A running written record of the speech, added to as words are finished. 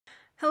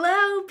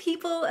Hello,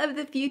 people of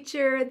the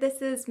future.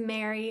 This is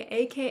Mary,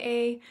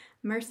 aka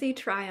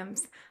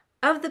MercyTriumphs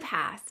of the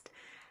past.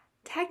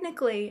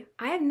 Technically,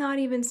 I have not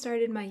even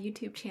started my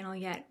YouTube channel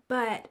yet,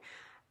 but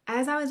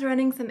as I was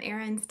running some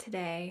errands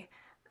today,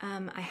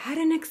 I had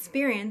an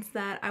experience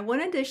that I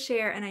wanted to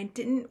share and I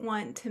didn't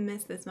want to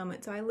miss this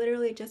moment. So I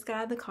literally just got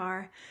out of the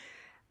car.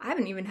 I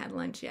haven't even had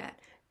lunch yet.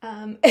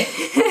 And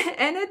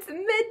it's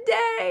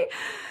midday.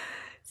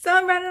 So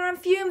I'm running on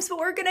fumes, but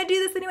we're gonna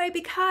do this anyway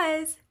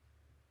because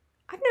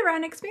I've never had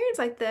an experience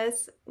like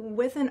this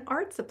with an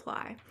art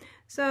supply.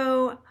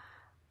 So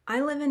I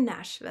live in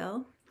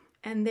Nashville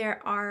and there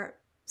are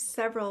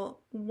several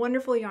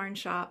wonderful yarn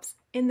shops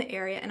in the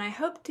area and I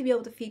hope to be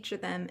able to feature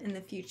them in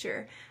the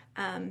future.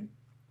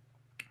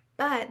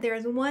 But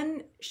there's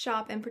one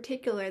shop in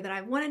particular that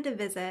I wanted to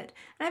visit,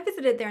 and I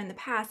visited there in the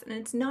past, and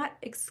it's not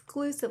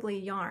exclusively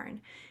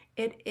yarn.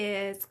 It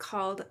is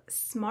called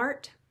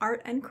Smart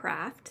Art and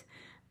Craft,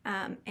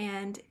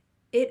 and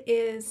it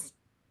is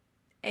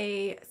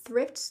a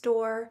thrift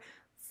store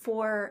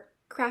for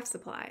craft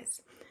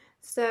supplies.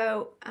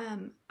 So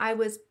I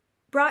was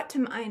brought to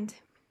mind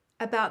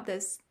about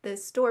this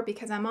store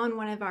because I'm on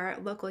one of our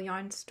local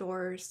yarn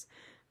stores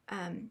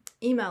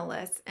email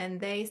lists, and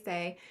they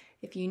say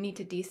if you need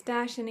to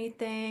destash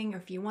anything or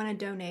if you want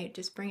to donate,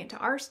 just bring it to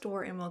our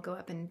store and we'll go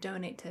up and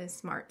donate to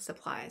Smart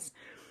Supplies.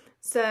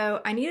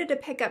 So I needed to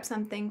pick up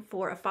something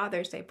for a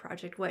Father's Day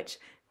project, which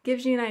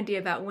gives you an idea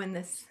about when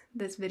this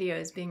video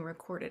is being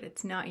recorded.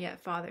 It's not yet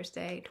Father's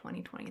Day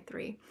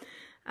 2023.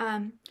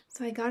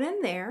 So I got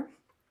in there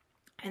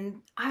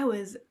and I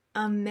was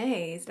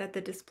amazed at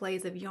the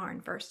displays of yarn,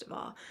 first of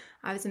all.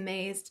 I was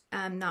amazed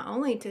not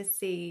only to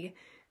see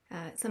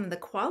some of the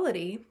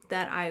quality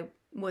that I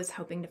was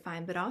hoping to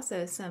find, but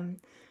also some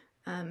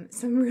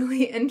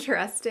really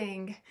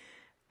interesting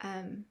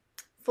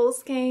full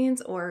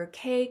skeins or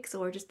cakes,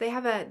 or just they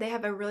have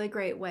a really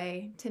great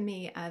way to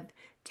me of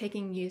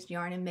taking used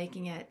yarn and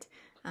making it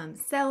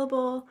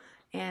sellable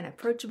and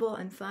approachable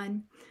and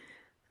fun.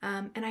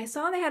 And I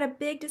saw they had a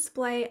big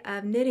display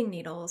of knitting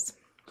needles,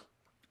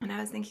 and I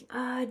was thinking,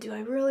 do I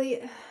really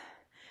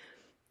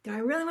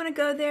want to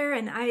go there?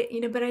 And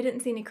but I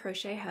didn't see any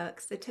crochet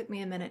hooks. It took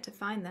me a minute to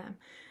find them.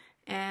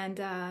 And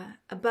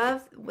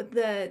above with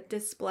the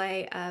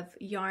display of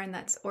yarn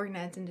that's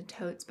organized into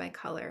totes by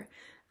color,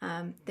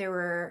 there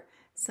were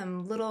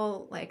some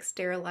little like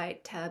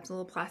Sterilite tubs,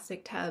 little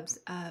plastic tubs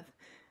of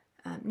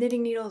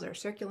knitting needles or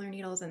circular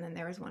needles, and then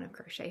there was one of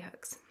crochet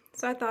hooks.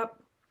 So I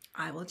thought,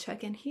 I will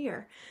check in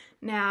here.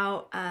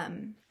 Now,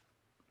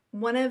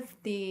 one of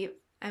the,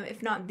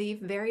 if not the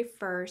very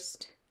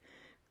first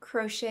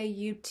crochet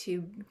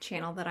YouTube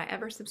channel that I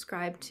ever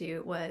subscribed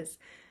to was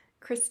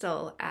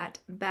Crystal at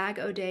Bag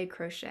O' Day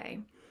Crochet.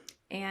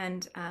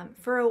 And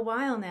for a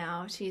while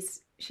now,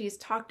 she's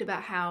talked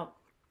about how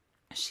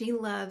she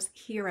loves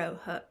hero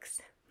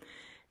hooks.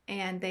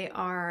 And they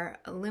are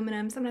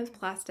aluminum, sometimes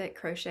plastic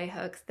crochet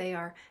hooks. They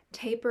are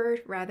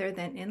tapered rather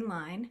than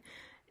inline,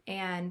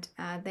 and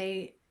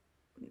they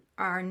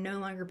are no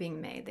longer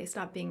being made. They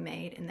stopped being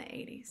made in the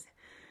 80s.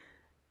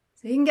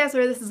 So you can guess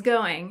where this is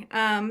going.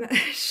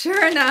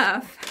 Sure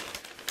enough,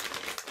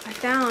 I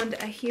found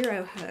a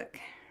hero hook.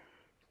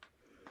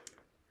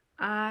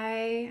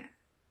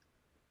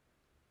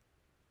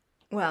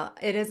 Well,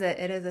 it is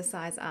a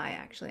size I,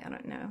 actually. I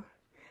don't know.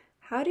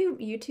 How do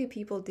YouTube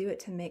people do it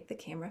to make the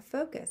camera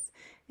focus?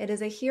 It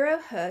is a hero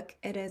hook.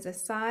 It is a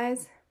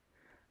size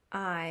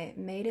I,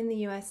 made in the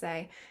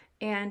USA,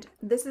 and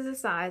this is a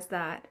size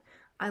that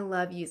I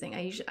love using.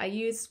 I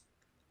use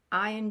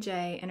I and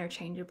J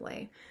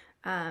interchangeably,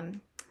 and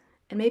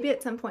maybe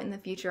at some point in the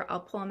future I'll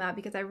pull them out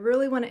because I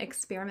really want to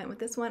experiment with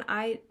this one.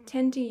 I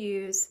tend to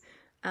use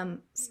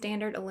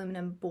standard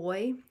aluminum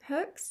boy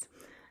hooks.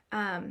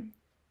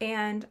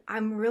 And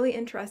I'm really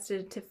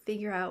interested to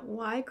figure out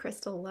why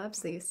Crystal loves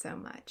these so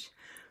much.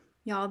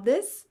 Y'all,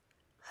 this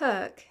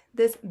hook,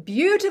 this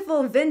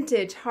beautiful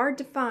vintage, hard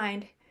to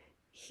find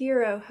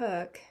hero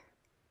hook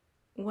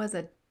was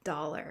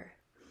 $1.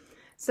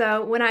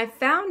 So when I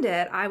found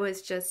it, I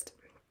was just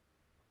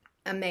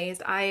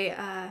amazed.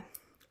 I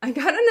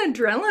got an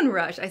adrenaline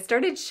rush. I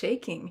started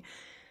shaking.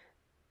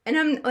 And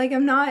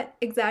I'm not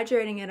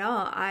exaggerating at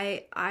all.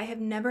 I have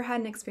never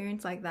had an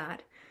experience like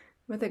that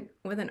with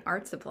an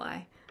art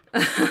supply.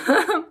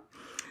 But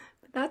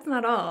that's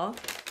not all,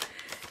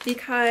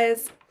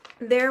 because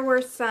there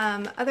were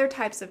some other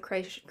types of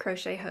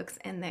crochet hooks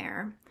in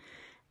there,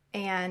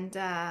 and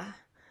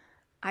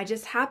I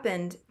just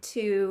happened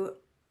to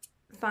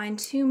find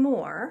two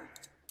more,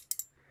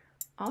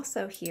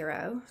 also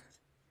hero.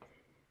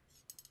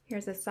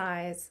 Here's a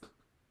size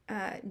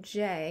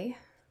J,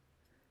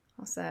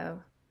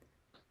 also,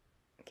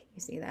 can you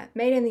see that?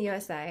 Made in the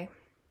USA,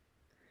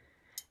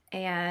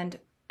 and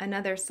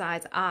another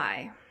size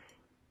I,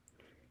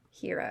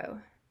 hero,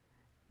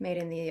 made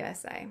in the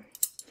USA.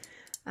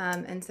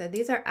 And so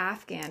these are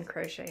Afghan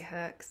crochet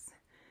hooks,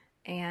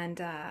 and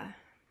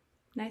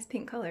nice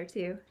pink color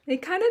too. They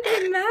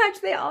match,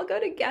 they all go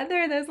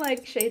together. There's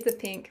like shades of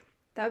pink.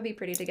 That would be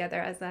pretty together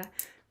as a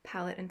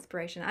palette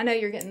inspiration. I know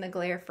you're getting the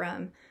glare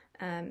from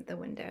the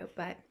window,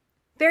 but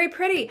very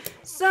pretty.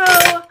 So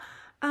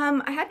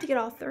I had to get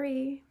all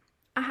three.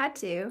 I had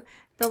to.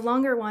 The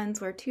longer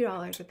ones were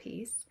 $2 a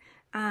piece.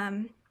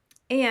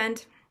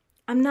 And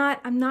I'm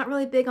not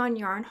really big on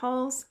yarn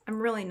hauls.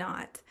 I'm really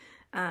not.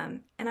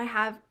 And I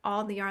have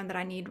all the yarn that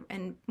I need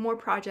and more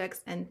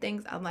projects and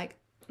things. I'm like,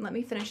 let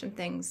me finish some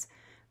things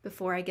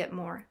before I get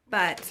more.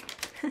 But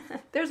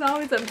there's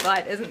always a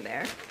but, isn't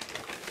there?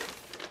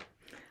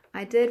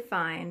 I did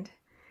find,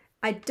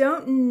 I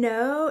don't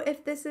know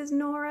if this is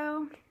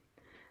Noro,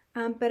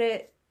 but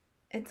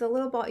it's a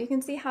little ball. You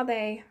can see how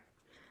they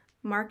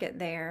mark it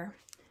there.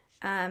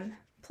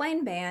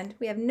 Plain band.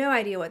 We have no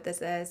idea what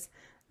this is.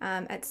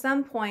 At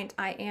some point,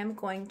 I am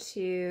going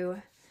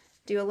to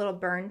do a little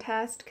burn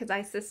test because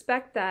I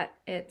suspect that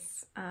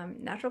it's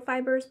natural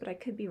fibers, but I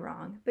could be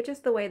wrong. But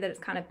just the way that it's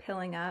kind of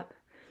pilling up,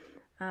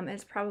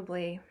 it's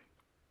probably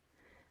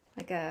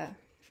like a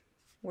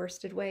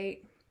worsted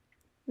weight,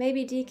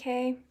 maybe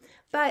DK,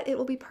 but it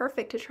will be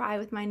perfect to try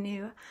with my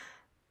new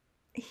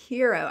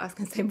hero. I was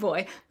gonna say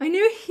boy, my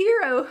new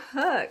hero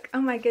hook.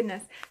 Oh my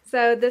goodness.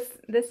 So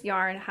this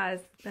yarn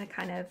has the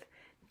kind of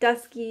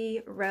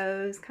dusky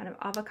rose, kind of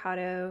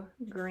avocado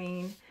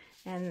green,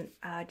 and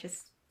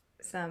just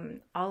some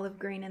olive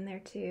green in there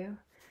too.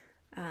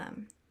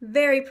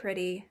 Very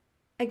pretty.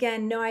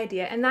 Again, no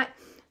idea. And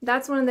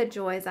that's one of the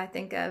joys I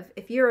think of.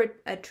 If you're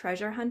a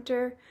treasure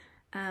hunter,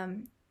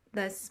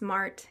 the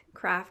Smart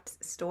Crafts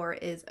store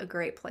is a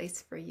great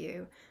place for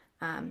you.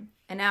 And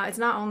now it's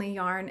not only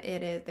yarn,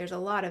 there's a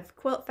lot of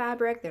quilt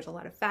fabric, there's a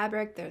lot of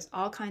fabric, there's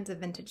all kinds of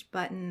vintage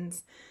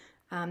buttons,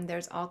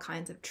 there's all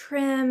kinds of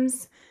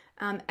trims,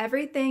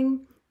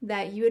 everything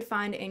that you would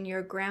find in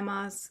your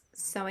grandma's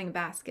sewing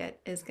basket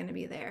is going to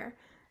be there.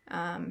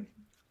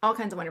 All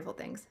kinds of wonderful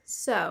things.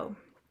 So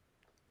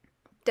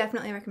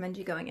definitely recommend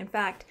you going. In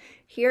fact,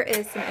 here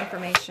is some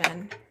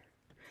information.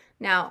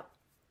 Now,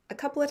 a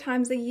couple of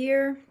times a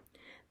year,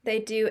 they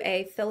do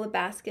a fill a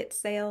basket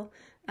sale.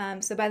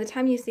 So by the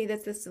time you see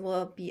this, this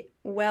will be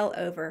well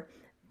over.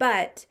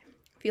 But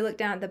if you look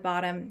down at the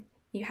bottom,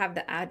 you have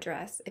the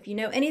address. If you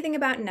know anything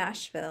about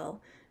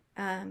Nashville,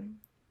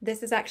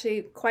 this is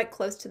actually quite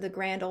close to the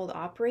Grand Ole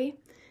Opry.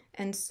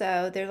 And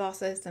so there's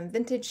also some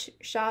vintage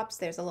shops.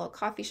 There's a little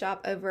coffee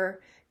shop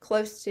over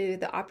close to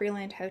the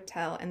Opryland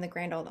Hotel and the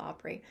Grand Ole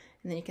Opry.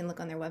 And then you can look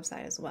on their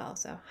website as well.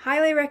 So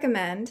highly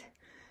recommend.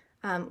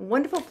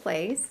 Wonderful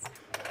place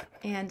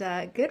and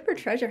good for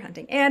treasure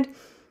hunting. And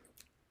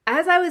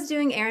as I was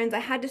doing errands, I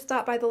had to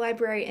stop by the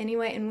library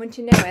anyway, and wouldn't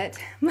you know it,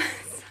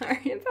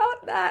 sorry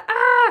about that,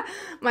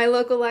 my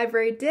local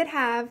library did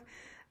have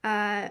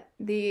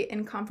the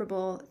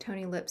incomparable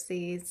Tony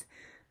Lipsy's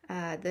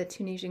the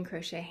Tunisian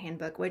Crochet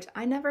Handbook, which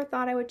I never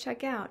thought I would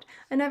check out.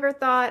 I never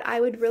thought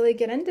I would really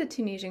get into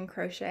Tunisian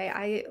crochet.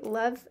 I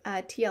love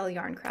TL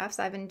Yarn Crafts.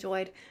 I've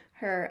enjoyed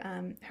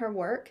her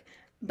work,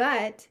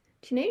 but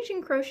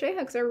Tunisian crochet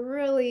hooks are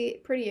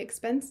really pretty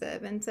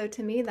expensive, and so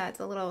to me that's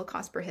a little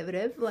cost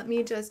prohibitive. Let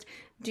me just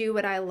do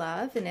what I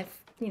love, and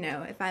if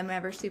I'm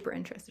ever super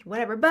interested,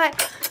 whatever.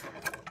 But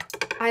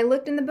I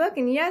looked in the book,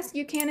 and yes,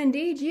 you can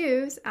indeed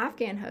use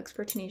Afghan hooks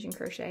for Tunisian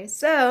crochet,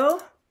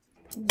 so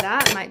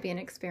that might be an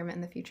experiment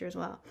in the future as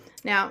well.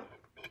 Now,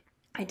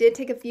 I did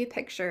take a few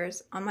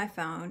pictures on my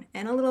phone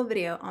and a little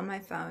video on my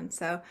phone,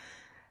 so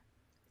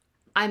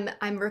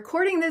I'm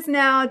recording this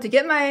now to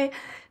get my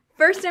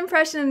first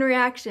impression and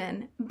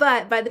reaction,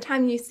 but by the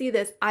time you see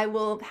this, I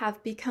will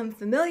have become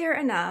familiar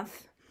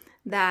enough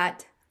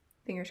that,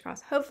 fingers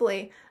crossed,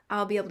 hopefully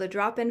I'll be able to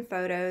drop in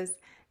photos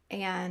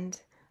and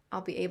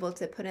I'll be able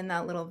to put in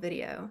that little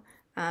video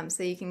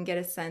so you can get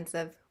a sense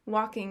of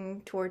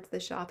walking towards the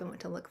shop and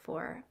what to look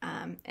for.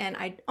 And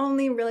I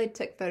only really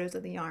took photos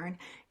of the yarn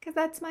because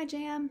that's my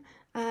jam,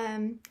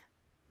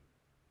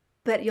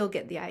 but you'll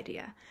get the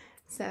idea.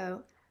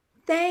 So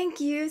thank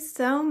you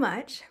so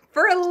much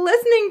for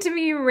listening to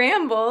me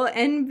ramble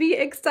and be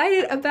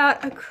excited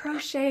about a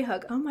crochet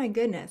hook. Oh my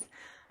goodness.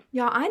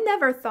 Y'all, I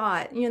never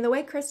thought, the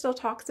way Crystal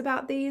talks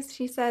about these,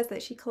 she says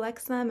that she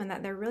collects them and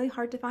that they're really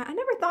hard to find. I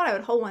never thought I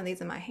would hold one of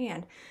these in my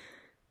hand.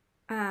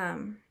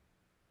 And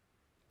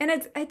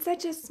it's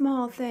such a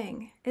small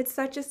thing. It's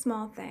such a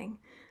small thing.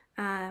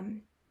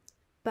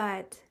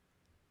 But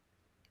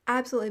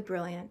absolutely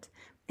brilliant.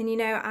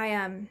 And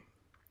I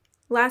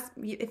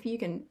if you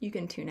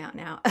can tune out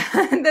now.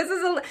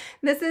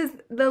 This is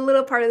the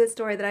little part of the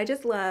story that I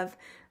just love,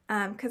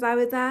 because I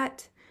was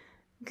at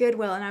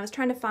Goodwill and I was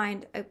trying to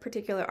find a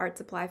particular art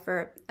supply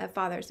for a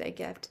Father's Day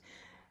gift,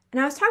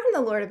 and I was talking to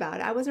the Lord about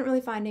it. I wasn't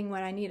really finding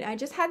what I needed. I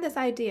just had this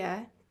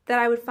idea that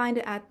I would find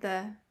it at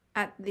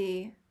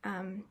the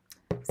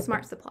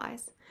Smart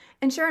Supplies,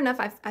 and sure enough,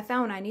 I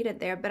found what I needed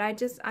there. But I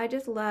just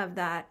love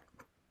that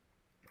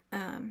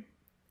I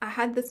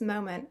had this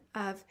moment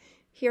of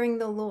hearing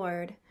the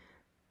Lord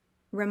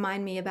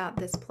remind me about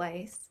this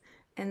place,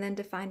 and then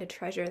to find a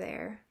treasure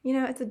there.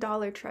 It's a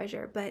dollar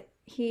treasure, but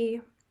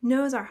He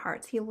knows our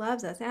hearts. He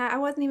loves us. And I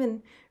wasn't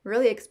even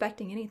really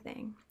expecting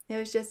anything. It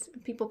was just,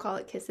 people call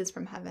it kisses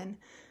from heaven.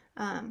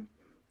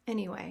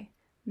 Anyway,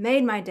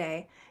 made my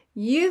day.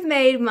 You've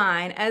made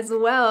mine as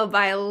well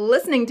by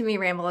listening to me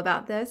ramble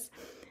about this.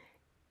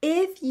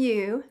 If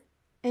you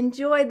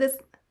enjoyed this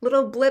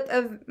little blip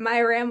of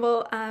my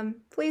ramble,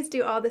 please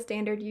do all the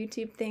standard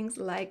YouTube things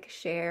like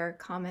share,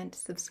 comment,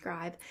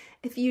 subscribe.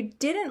 If you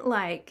didn't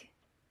like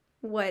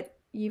what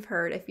you've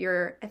heard,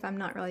 if I'm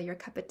not really your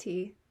cup of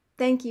tea,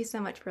 thank you so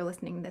much for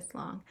listening this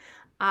long.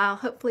 I'll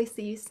hopefully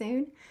see you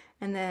soon,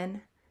 and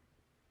then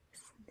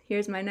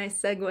here's my nice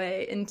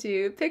segue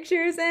into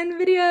pictures and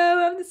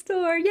video of the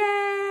store.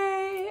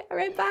 Yay! All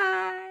right,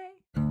 bye!